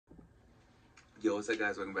Yo, what's up,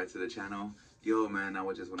 guys? Welcome back to the channel. Yo, man, I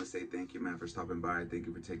would just want to say thank you, man, for stopping by. Thank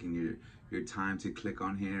you for taking your time to click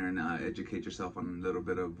on here and educate yourself on a little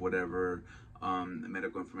bit of whatever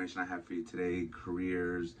medical information I have for you today,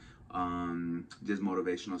 careers, just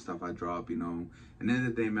motivational stuff I drop, you know. And the end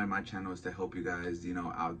of the day, man, my channel is to help you guys, you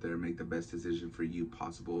know, out there make the best decision for you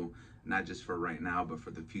possible, not just for right now, but for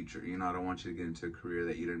the future. You know, I don't want you to get into a career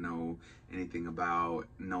that you don't know anything about,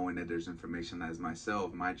 knowing that there's information as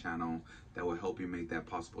myself, my channel, that will help you make that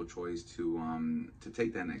possible choice to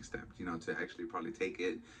take that next step, you know, to actually probably take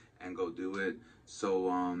it and go do it. So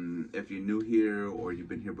if you're new here or you've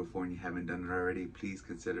been here before and you haven't done it already, please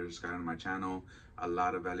consider subscribing to my channel. A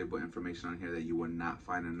lot of valuable information on here that you will not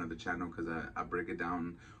find in another channel, because I break it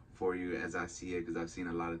down for you as I see it, because I've seen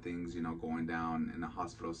a lot of things, you know, going down in a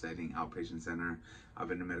hospital setting, outpatient center. I've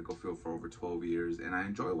been in the medical field for over 12 years and I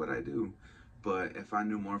enjoy what I do. But if I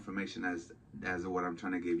knew more information as what I'm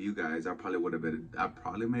trying to give you guys, I probably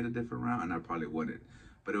made a different route, and I probably wouldn't.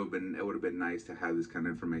 But it would have been nice to have this kind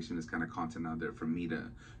of information, this kind of content out there for me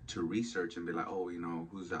to research and be like, oh, you know,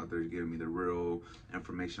 who's out there giving me the real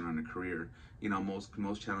information on a career. You know,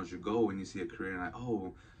 most channels you go and you see a career and like,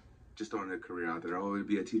 oh, just throwing a career out there. Oh,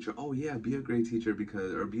 be a teacher. Oh yeah, be a great teacher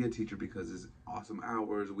be a teacher because it's awesome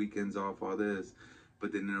hours, weekends off, all this.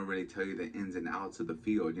 But then they don't really tell you the ins and outs of the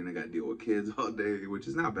field. You know, got to deal with kids all day, which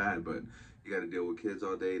is not bad, but you got to deal with kids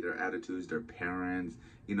all day, their attitudes, their parents.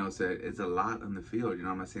 You know, so it's a lot on the field. You know,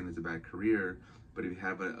 I'm not saying it's a bad career, but if you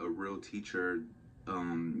have a real teacher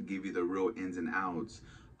give you the real ins and outs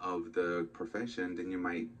of the profession, then you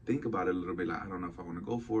might think about it a little bit, like, I don't know if I want to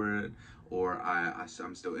go for it, or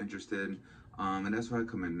I'm still interested. And that's why I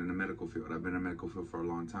come in the medical field. I've been in the medical field for a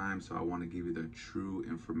long time, so I want to give you the true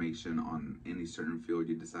information on any certain field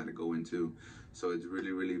you decide to go into. So it's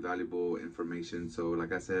really, really valuable information. So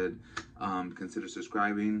like I said, consider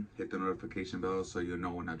subscribing, hit the notification bell so you'll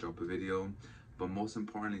know when I drop a video. But most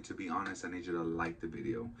importantly, to be honest, I need you to like the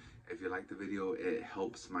video. If you like the video, it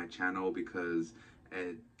helps my channel, because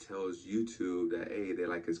it tells YouTube that, hey, they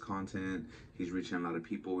like his content, he's reaching a lot of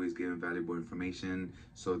people, he's giving valuable information,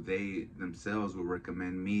 so they themselves will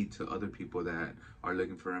recommend me to other people that are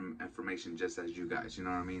looking for information just as you guys, you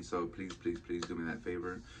know what I mean? So please, please, please do me that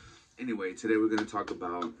favor. Anyway, today we're going to talk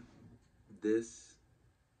about this.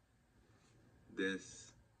 Do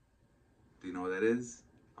you know what that is?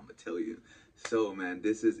 I'm going to tell you. So, man,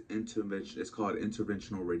 this is intervention. It's called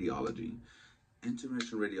interventional radiology.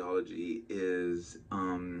 Interventional radiology is a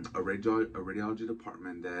radiology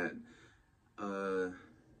department that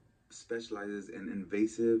specializes in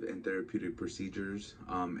invasive and therapeutic procedures.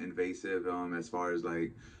 Invasive as far as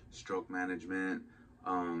like stroke management,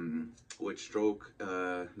 which stroke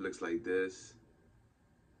looks like this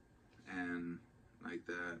and like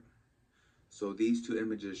that. So these two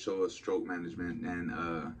images show us stroke management,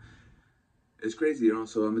 and it's crazy, you know.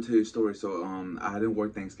 So I'm gonna tell you a story. So I didn't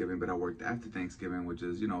work Thanksgiving, but I worked after Thanksgiving, which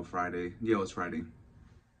is, you know, Friday. Yeah, it was Friday.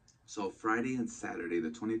 So Friday and Saturday, the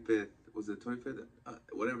 25th, was it 25th?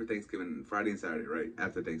 Whatever, Thanksgiving, Friday and Saturday, right?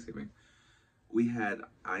 After Thanksgiving. We had,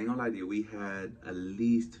 I ain't gonna lie to you, we had at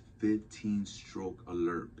least 15 stroke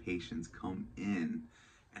alert patients come in.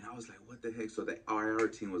 And I was like, what the heck? So the IR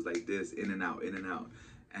team was like this, in and out, in and out.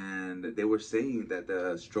 And they were saying that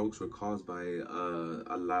the strokes were caused by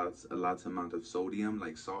a lot amount of sodium,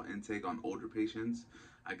 like salt intake, on older patients.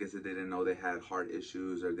 I guess they didn't know they had heart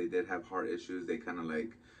issues, or they did have heart issues. They kind of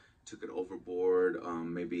like took it overboard.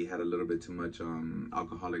 Maybe had a little bit too much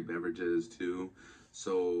alcoholic beverages too.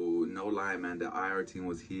 So no lie, man, the IR team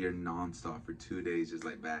was here nonstop for 2 days, just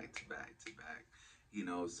like back to back to back. You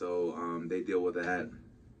know, so they deal with that.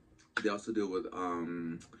 They also deal with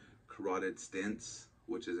carotid stents,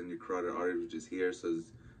 which is in your carotid artery, which is here. So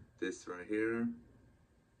it's this right here,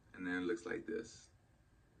 and then it looks like this.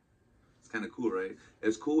 It's kind of cool, right?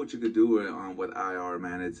 It's cool what you could do with IR,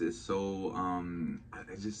 man. It's so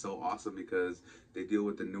it's just so awesome, because they deal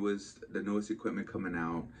with the newest equipment coming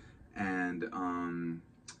out, and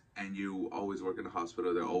you always work in the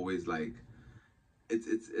hospital. They're always like,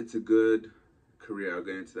 it's a good career. I'll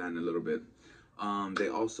get into that in a little bit. They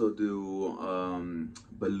also do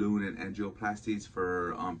balloon and angioplasties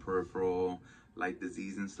for peripheral like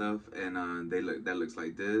disease and stuff, and that looks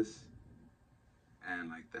like this and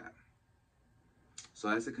like that. So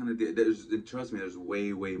that's the kind of, trust me, there's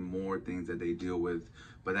way more things that they deal with,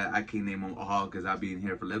 but I can't name them all, because I'll be in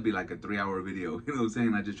here for, it'll be like a 3-hour video. You know what I'm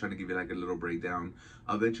saying? I just try to give you like a little breakdown.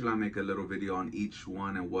 Eventually I'll make a little video on each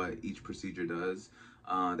one and what each procedure does.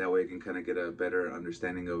 That way you can kind of get a better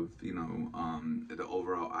understanding of, you know, the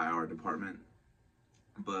overall IR department.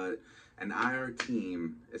 But an IR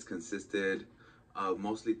team is consisted of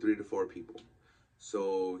mostly 3 to 4 people.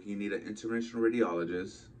 So you need an interventional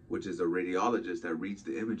radiologist, which is a radiologist that reads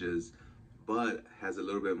the images, but has a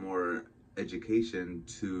little bit more education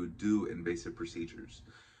to do invasive procedures.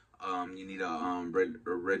 You need a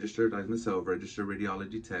registered, like myself, registered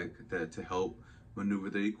radiology tech that to help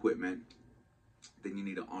maneuver the equipment. Then you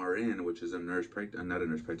need an RN, which is a not a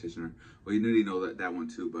nurse practitioner. Well, you need to know that one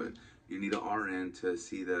too, but you need an RN to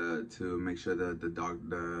see to make sure that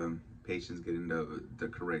the patient's getting the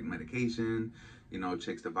correct medication. You know,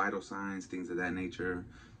 checks the vital signs, things of that nature.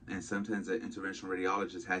 And sometimes an interventional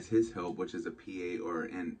radiologist has his help, which is a PA or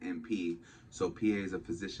an NP. So PA is a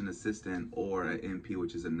physician assistant, or an NP,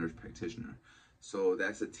 which is a nurse practitioner. So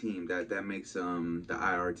that's a team that makes the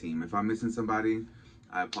IR team. If I'm missing somebody,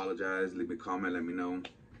 I apologize. Leave me a comment. Let me know.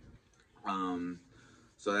 Um,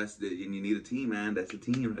 so you need a team, man. That's a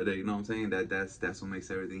team right there. You know what I'm saying? That's what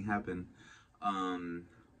makes everything happen.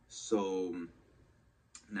 So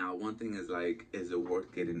now one thing is like, is it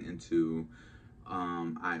worth getting into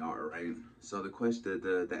IR, right? So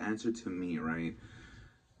the answer to me, right?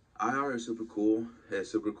 IR is super cool. It's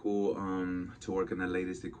super cool to work in the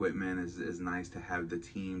latest equipment. Is nice to have the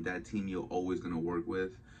team. That team you're always gonna work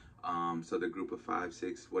with. So the group of 5,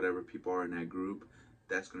 6, whatever people are in that group,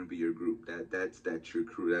 that's gonna be your group. That's your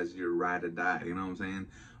crew. That's your ride or die. You know what I'm saying?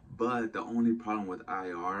 But the only problem with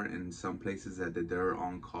IR in some places is that they're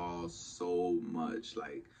on call so much.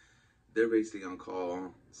 Like, they're basically on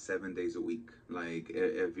call 7 days a week. Like,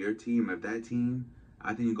 if that team,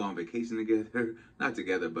 I think you go on vacation together, not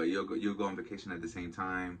together, but you'll go on vacation at the same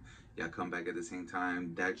time. Y'all come back at the same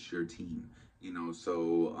time. That's your team, you know.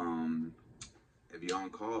 So if you're on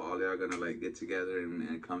call, all y'all gonna like get together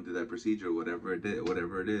and come to that procedure, whatever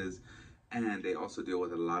it is. And they also deal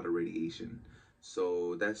with a lot of radiation.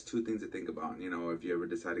 So that's two things to think about. You know, if you ever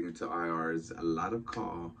decide to get into IR, is a lot of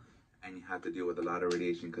call, and you have to deal with a lot of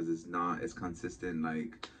radiation because it's not as consistent.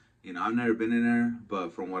 Like, you know, I've never been in there,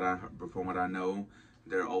 but from what I know,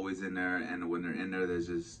 they're always in there, and when they're in there, it's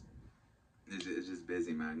just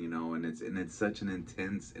busy, man. You know, and it's such an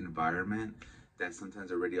intense environment that sometimes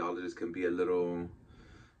a radiologist can be a little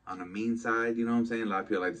on the mean side. You know what I'm saying? A lot of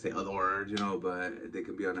people like to say other words, you know, but they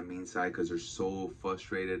can be on the mean side because they're so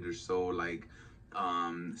frustrated. They're so like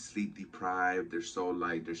sleep deprived. They're so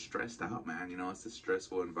like, they're stressed out, man. You know, it's a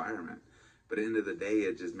stressful environment. But at the end of the day,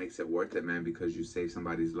 it just makes it worth it, man, because you save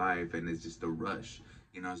somebody's life, and it's just a rush.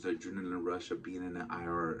 You know, it's the adrenaline rush of being in an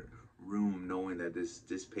IR room, knowing that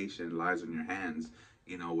this patient lies on your hands.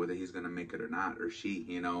 You know, whether he's gonna make it or not, or she.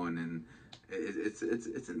 You know, and then it's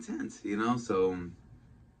intense. You know, so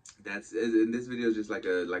that's in this video is just like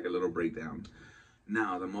a little breakdown.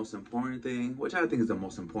 Now, the most important thing, which I think is the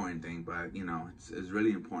most important thing, but you know, it's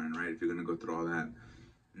really important, right? If you're gonna go through all that.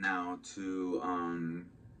 Now,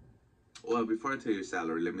 well, before I tell you your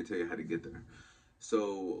salary, let me tell you how to get there.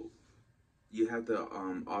 So you have to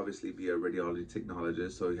obviously be a radiology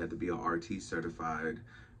technologist, so you have to be a RT certified.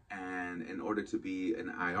 And in order to be an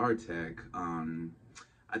IR tech,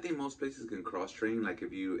 I think most places can cross-train. Like,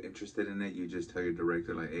 if you're interested in it, you just tell your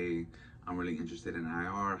director, like, hey, I'm really interested in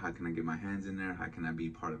IR. How can I get my hands in there? How can I be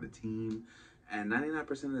part of the team? And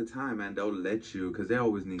 99% of the time, man, they'll let you, because they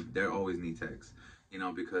always need techs. You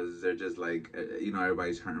know, because they're just like, you know,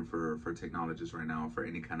 everybody's hurting for technologists right now, for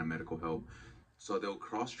any kind of medical help. So they'll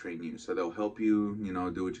cross-train you. So they'll help you, you know,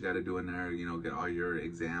 do what you got to do in there, you know, get all your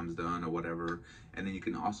exams done or whatever. And then you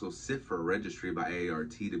can also sit for a registry by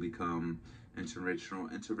AART to become interventional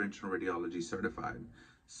radiology certified.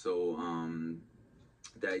 So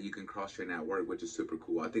that you can cross-train at work, which is super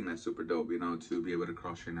cool. I think that's super dope, you know, to be able to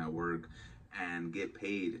cross-train at work and get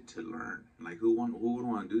paid to learn. Like, who would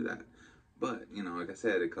want to do that? But, you know, like I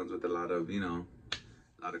said, it comes with a lot of, you know,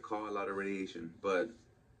 a lot of call, a lot of radiation. But,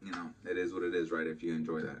 you know, it is what it is, right, if you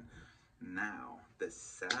enjoy that. Now, the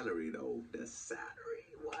salary, though. The salary,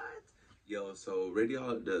 what? Yo, so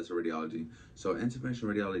radiology. So interventional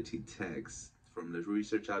radiology techs, from the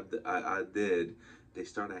research I did, they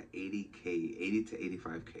start at 80K, 80 to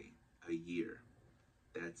 85K a year.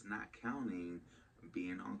 That's not counting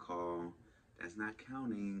being on call. That's not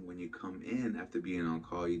counting when you come in after being on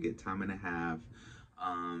call. You get time and a half.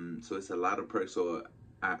 So it's a lot of perks. So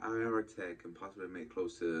IR tech can possibly make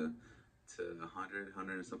close to 100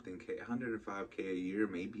 and something K, 105K a year,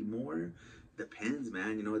 maybe more. Depends,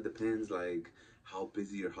 man. You know, it depends, like, how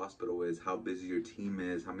busy your hospital is, how busy your team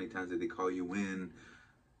is, how many times did they call you in.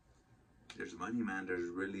 There's money, man. There's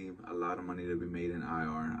really a lot of money to be made in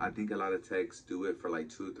IR. I think a lot of techs do it for like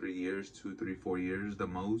 2 or 3 years, 2, 3, 4 years the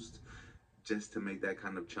most, just to make that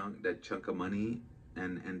kind of chunk of money,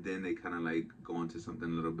 and then they kind of like go into something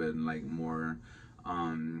a little bit like more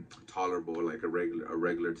tolerable like a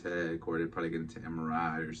regular tech, or they probably get into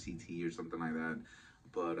MRI or CT or something like that.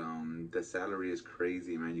 But the salary is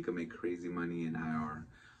crazy, man. You can make crazy money in IR.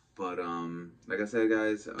 But like I said,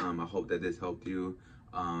 guys, I hope that this helped you.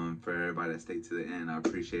 For everybody that stayed to the end, I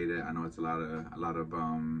appreciate it. I know it's a lot of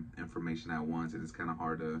information at once, and it's kind of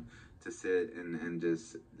hard to sit and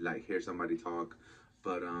just like hear somebody talk.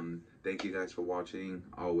 But thank you guys for watching.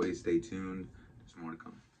 Always stay tuned. There's more to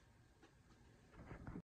come.